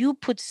 if you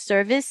put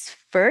service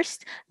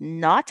first,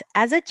 not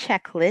as a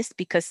checklist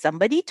because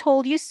somebody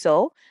told you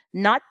so,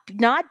 not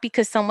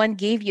because someone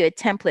gave you a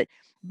template,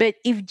 but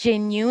if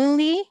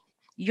genuinely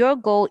your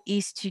goal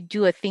is to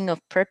do a thing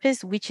of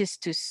purpose, which is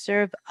to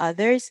serve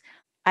others,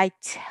 I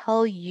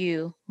tell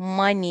you,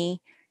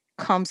 money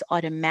comes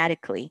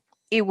automatically.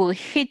 It will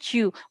hit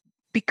you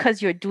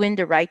because you're doing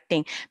the right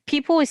thing.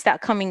 People will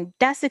start coming.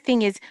 That's the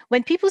thing, is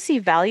when people see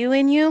value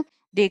in you,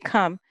 they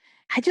come.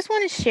 I just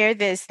want to share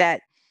this,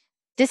 that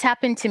this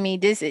happened to me.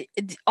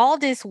 All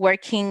this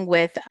working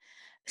with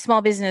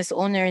small business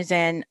owners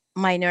and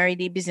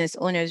minority business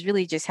owners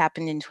really just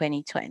happened in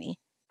 2020.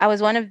 I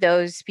was one of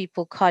those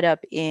people caught up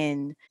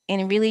in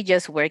really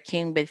just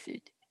working with,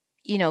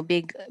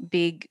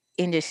 big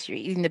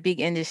industry, in the big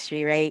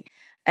industry, right?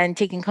 And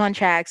taking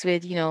contracts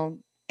with,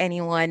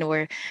 anyone,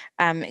 or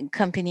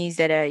companies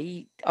that are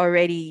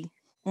already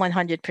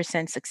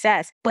 100%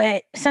 success.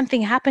 But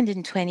something happened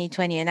in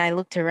 2020 and I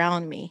looked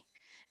around me.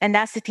 And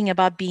that's the thing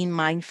about being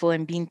mindful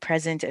and being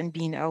present and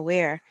being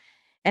aware.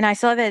 And I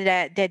saw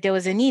that there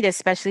was a need,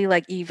 especially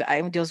like Eve.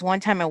 There was one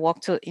time I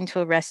walked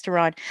into a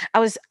restaurant.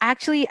 I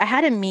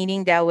had a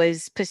meeting that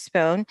was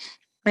postponed,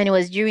 and it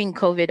was during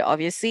COVID,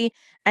 obviously.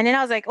 And then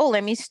I was like, oh,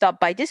 let me stop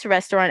by this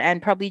restaurant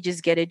and probably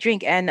just get a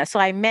drink. And so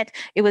I met.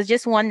 It was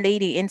just one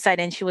lady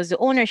inside, and she was the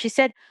owner. She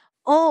said,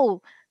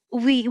 "Oh,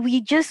 we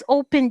just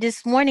opened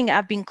this morning.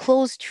 I've been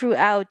closed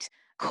throughout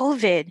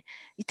COVID.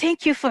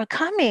 Thank you for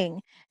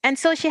coming." And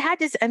so she had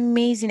this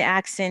amazing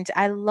accent.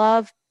 I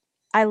love,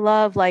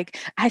 like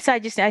I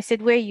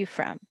said, where are you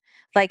from?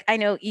 Like, I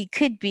know you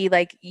could be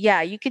like,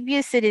 yeah, you could be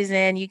a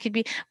citizen, you could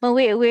be, but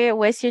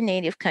where's your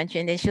native country?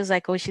 And then she was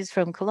like, oh, she's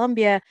from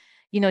Colombia.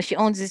 She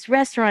owns this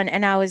restaurant.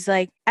 And I was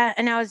like,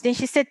 then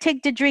she said,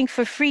 take the drink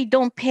for free,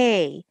 don't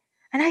pay.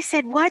 And I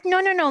said, what? No,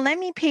 no, no, let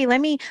me pay.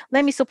 Let me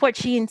support.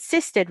 She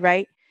insisted,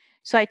 right?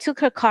 So I took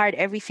her card,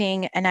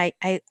 everything, and I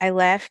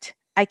left.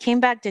 I came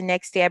back the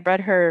next day. I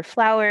brought her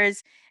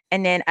flowers.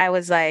 And then I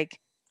was like,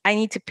 I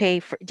need to pay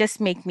for, just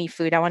make me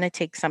food. I want to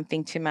take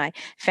something to my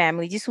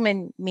family. This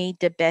woman made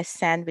the best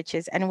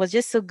sandwiches, and it was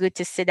just so good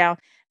to sit down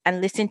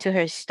and listen to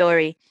her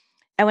story.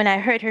 And when I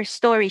heard her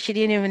story, she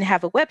didn't even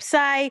have a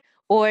website,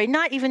 or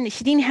not even,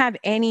 she didn't have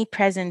any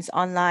presence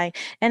online.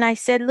 And I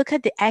said, look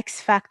at the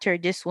X factor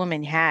this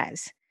woman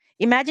has.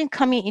 Imagine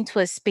coming into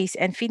a space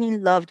and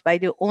feeling loved by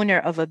the owner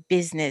of a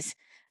business.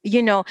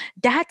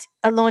 That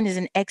alone is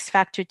an X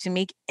factor to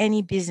make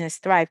any business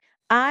thrive.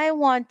 I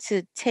want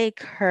to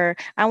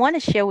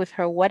share with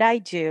her what I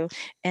do,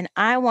 and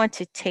I want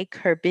to take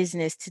her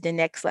business to the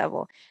next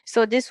level.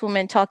 So this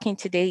woman talking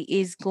today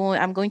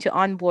I'm going to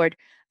onboard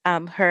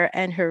her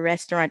and her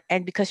restaurant,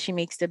 and because she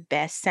makes the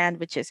best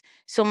sandwiches.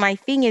 So my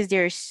thing is,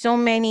 there are so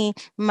many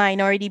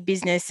minority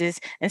businesses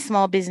and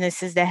small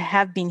businesses that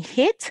have been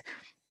hit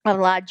a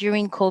lot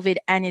during COVID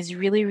and is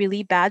really,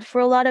 really bad for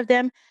a lot of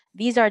them.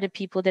 These are the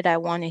people that I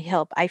want to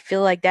help. I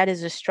feel like that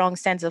is a strong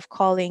sense of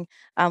calling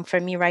for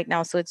me right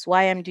now. So it's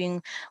why I'm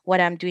doing what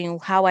I'm doing,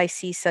 how I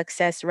see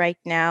success right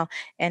now.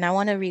 And I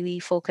want to really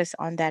focus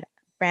on that.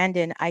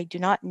 Brandon, I do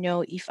not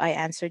know if I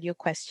answered your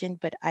question,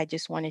 but I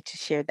just wanted to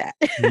share that.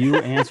 You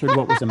answered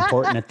what was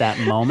important at that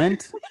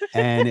moment,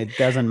 and it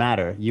doesn't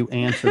matter. You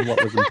answered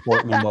what was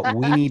important and what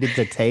we needed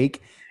to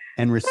take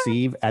and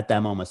receive at that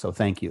moment. So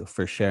thank you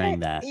for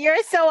sharing that.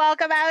 You're so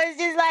welcome. I was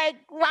just like,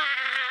 wow.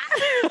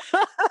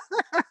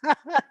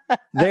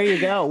 There you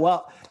go.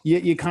 Well,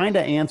 You kind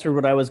of answered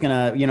what I was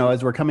gonna,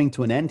 as we're coming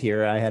to an end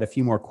here, I had a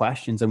few more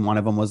questions, and one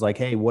of them was like,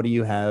 hey, what do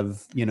you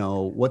have,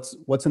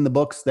 what's in the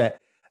books that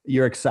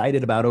you're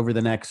excited about over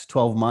the next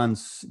 12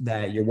 months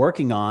that you're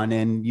working on?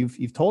 And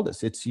you've told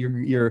us it's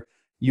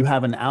you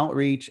have an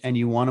outreach and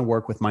you want to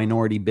work with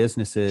minority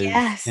businesses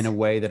in a Yes,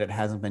 way that it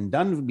hasn't been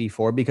done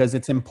before because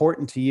it's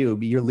important to you.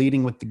 You're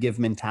leading with the give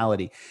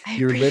mentality. I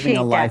You're living a appreciate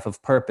that. life of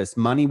purpose.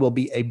 Money will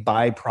be a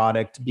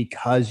byproduct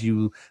because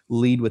you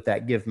lead with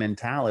that give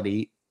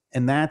mentality,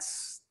 and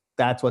that's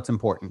what's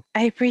important.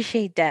 I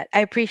appreciate that.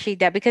 I appreciate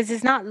that because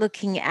it's not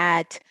looking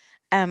at.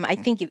 I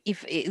think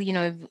if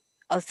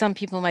some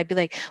people might be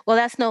like, well,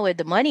 that's not where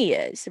the money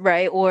is,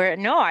 right? Or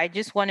no, I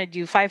just want to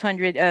do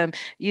 500.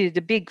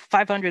 The big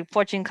 500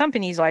 Fortune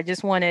companies, or I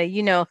just want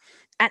to,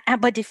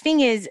 but the thing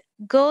is,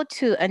 go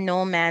to a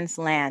no man's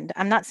land.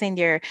 I'm not saying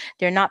they're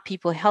not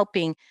people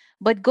helping,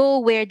 but go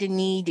where the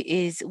need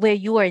is, where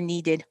you are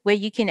needed, where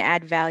you can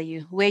add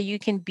value, where you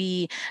can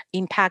be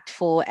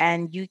impactful,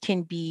 and you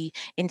can be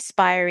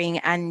inspiring,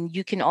 and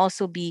you can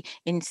also be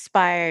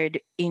inspired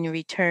in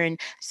return.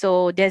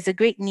 So there's a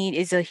great need,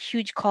 is a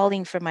huge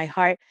calling for my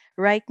heart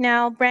right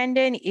now,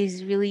 Brandon,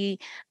 is really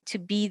to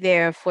be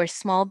there for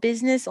small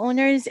business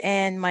owners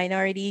and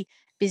minority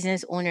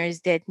business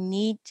owners that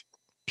need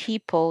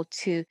people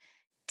to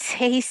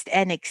taste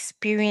and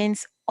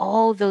experience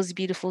all those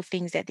beautiful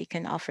things that they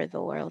can offer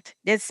the world.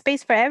 There's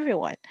space for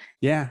everyone.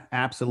 Yeah,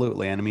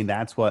 absolutely. And I mean,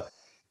 that's what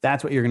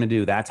you're going to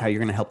do. That's how you're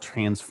going to help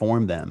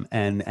transform them.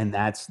 And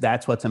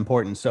that's what's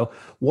important. So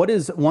what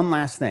is one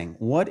last thing?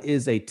 What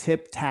is a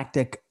tip,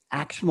 tactic,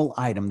 actionable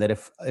item that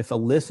if a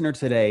listener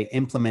today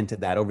implemented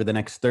that over the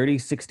next 30,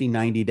 60,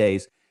 90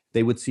 days,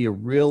 they would see a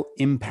real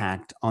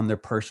impact on their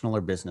personal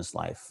or business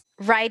life?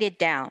 Write it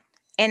down.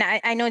 And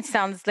I know it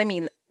sounds, let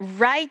me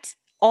write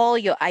all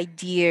your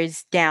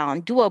ideas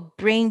down. Do a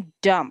brain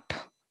dump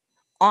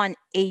on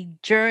a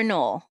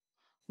journal.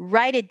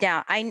 Write it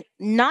down. I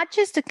not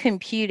just a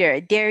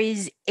computer. There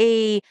is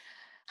a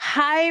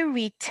high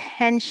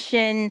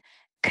retention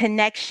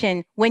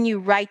connection when you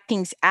write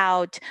things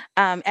out,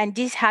 and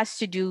this has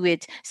to do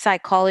with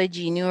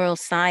psychology,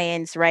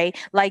 neuroscience, right?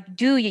 Like,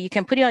 you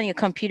can put it on your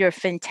computer,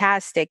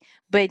 fantastic,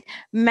 but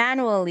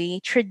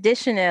manually,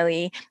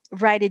 traditionally,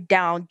 write it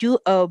down. Do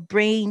a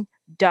brain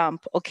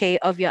dump, okay,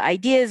 of your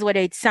ideas, whether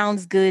it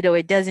sounds good or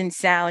it doesn't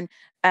sound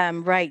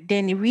right.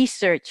 Then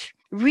research,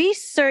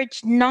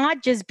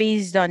 not just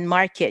based on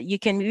market. You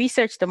can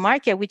research the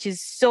market, which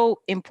is so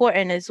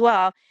important as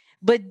well,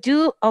 but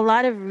do a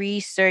lot of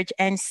research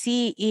and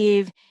see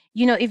if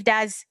if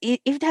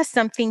that's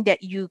something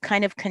that you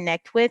kind of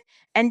connect with,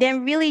 and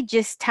then really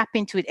just tap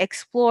into it,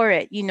 explore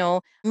it,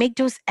 make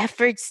those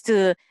efforts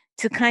to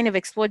kind of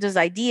explore those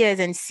ideas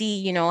and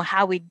see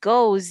how it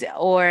goes,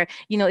 or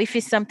if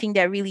it's something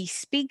that really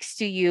speaks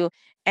to you.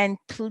 And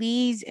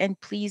please and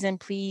please and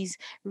please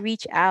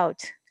reach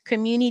out.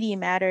 Community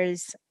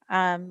matters.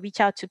 Reach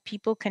out to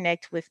people,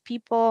 connect with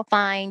people,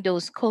 find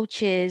those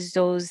coaches,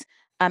 those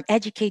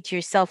educate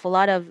yourself. A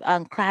lot of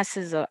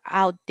classes are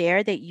out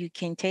there that you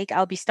can take.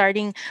 I'll be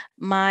starting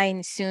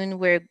mine soon.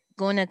 We're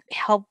going to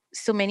help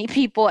so many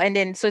people. And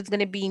then, so it's going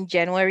to be in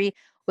January.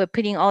 We're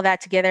putting all that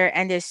together.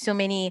 And there's so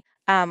many,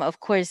 of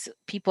course,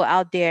 people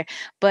out there.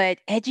 But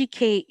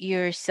educate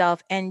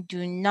yourself and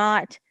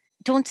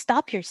don't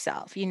stop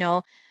yourself,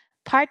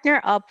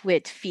 partner up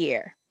with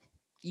fear.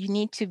 You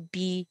need to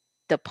be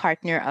the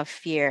partner of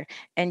fear,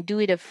 and do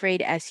it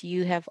afraid, as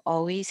you have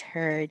always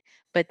heard.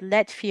 But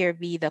let fear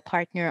be the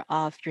partner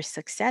of your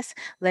success.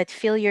 Let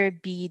failure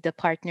be the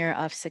partner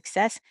of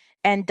success,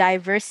 and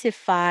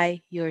diversify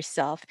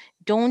yourself.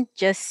 Don't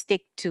just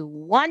stick to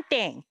one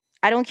thing.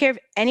 I don't care if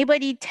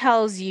anybody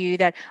tells you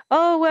that,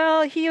 oh,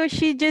 well, he or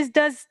she just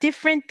does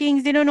different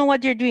things. They don't know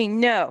what they're doing.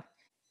 No,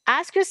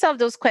 ask yourself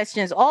those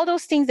questions. All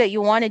those things that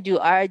you want to do,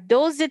 are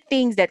those the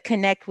things that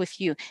connect with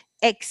you?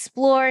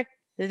 Explore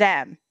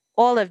them,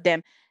 all of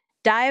them.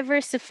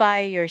 Diversify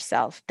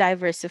yourself,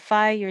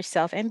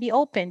 and be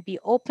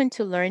open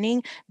to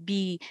learning.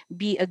 Be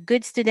a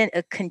good student,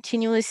 a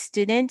continuous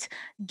student.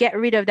 Get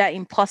rid of that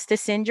imposter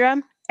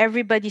syndrome.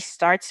 Everybody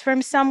starts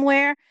from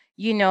somewhere.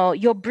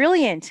 You're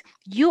brilliant.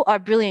 You are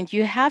brilliant.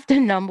 You have the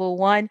number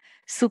one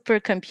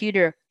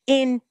supercomputer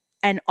in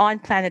and on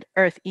planet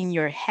Earth, in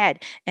your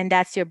head, and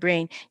that's your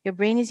brain. Your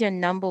brain is your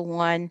number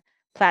one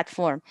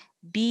platform.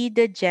 Be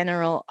the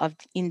general of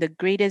in the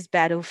greatest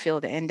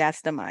battlefield, and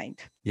that's the mind.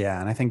 Yeah,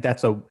 and I think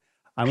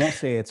I won't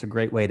say it's a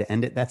great way to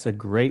end it. That's a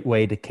great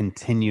way to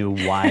continue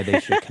why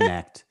they should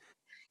connect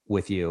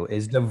with you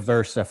is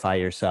diversify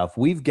yourself.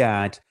 We've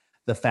got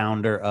the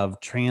founder of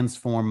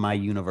Transform My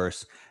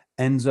Universe,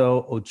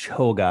 Enzo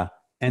Ochoga.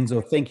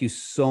 Enzo, thank you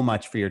so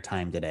much for your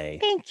time today.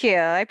 Thank you.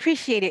 I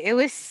appreciate it. It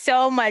was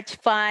so much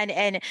fun,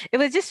 and it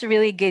was just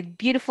really good.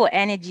 Beautiful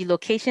energy.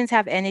 Locations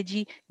have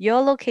energy. Your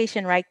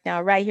location right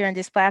now, right here on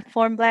this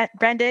platform,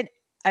 Brandon,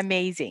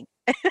 amazing.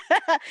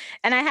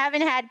 And I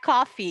haven't had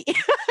coffee.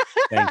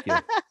 Thank you.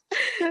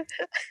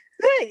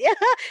 This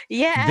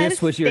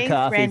Yes. was your Thanks,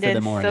 coffee for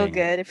the Brandon. So morning.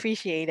 good.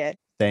 Appreciate it.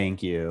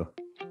 Thank you.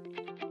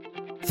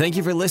 Thank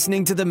you for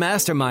listening to The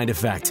Mastermind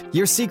Effect,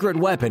 your secret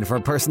weapon for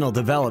personal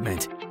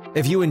development.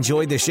 If you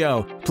enjoyed the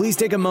show, please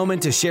take a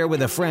moment to share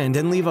with a friend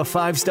and leave a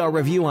 5-star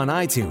review on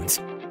iTunes.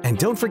 And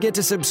don't forget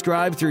to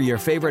subscribe through your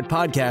favorite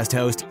podcast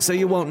host so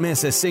you won't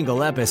miss a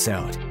single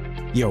episode.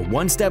 You're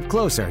one step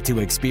closer to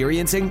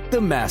experiencing the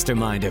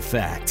Mastermind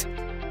Effect.